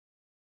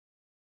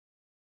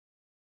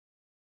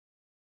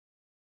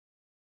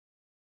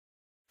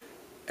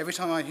every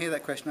time I hear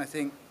that question, I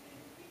think,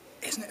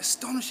 isn't it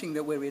astonishing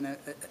that we're in a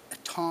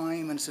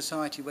time and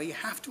society where you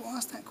have to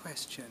ask that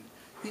question?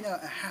 You know,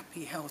 a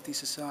happy, healthy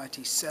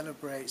society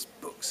celebrates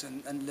books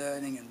and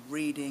learning and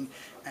reading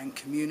and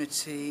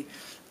community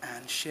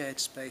and shared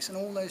space, and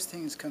all those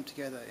things come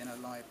together in a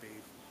library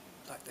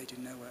like they do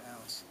nowhere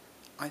else.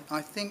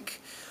 I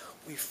think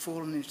we've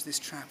fallen into this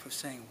trap of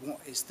saying, what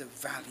is the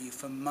value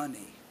for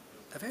money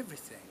of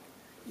everything?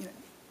 You know,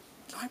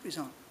 libraries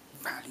aren't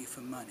value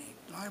for money.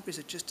 Libraries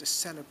are just a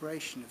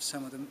celebration of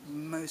some of the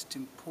most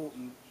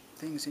important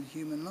things in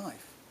human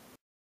life.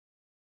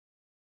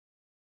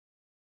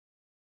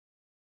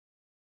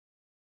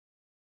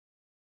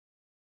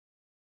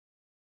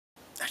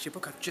 Actually, a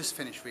book I've just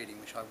finished reading,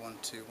 which I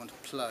want to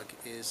plug,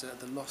 is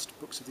The Lost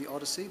Books of the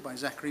Odyssey by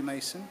Zachary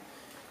Mason.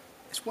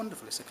 It's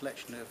wonderful. It's a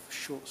collection of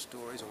short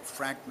stories, or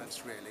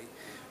fragments really,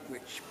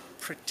 which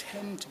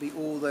pretend to be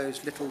all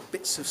those little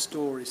bits of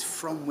stories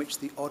from which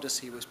the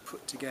Odyssey was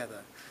put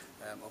together.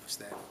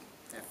 Obviously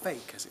they're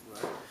fake, as it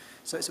were.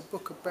 So it's a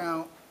book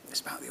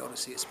it's about the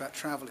Odyssey, it's about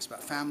travel, it's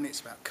about family,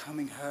 it's about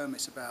coming home,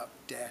 it's about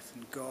death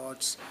and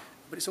gods,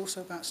 but it's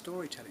also about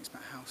storytelling, it's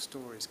about how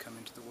stories come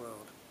into the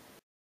world.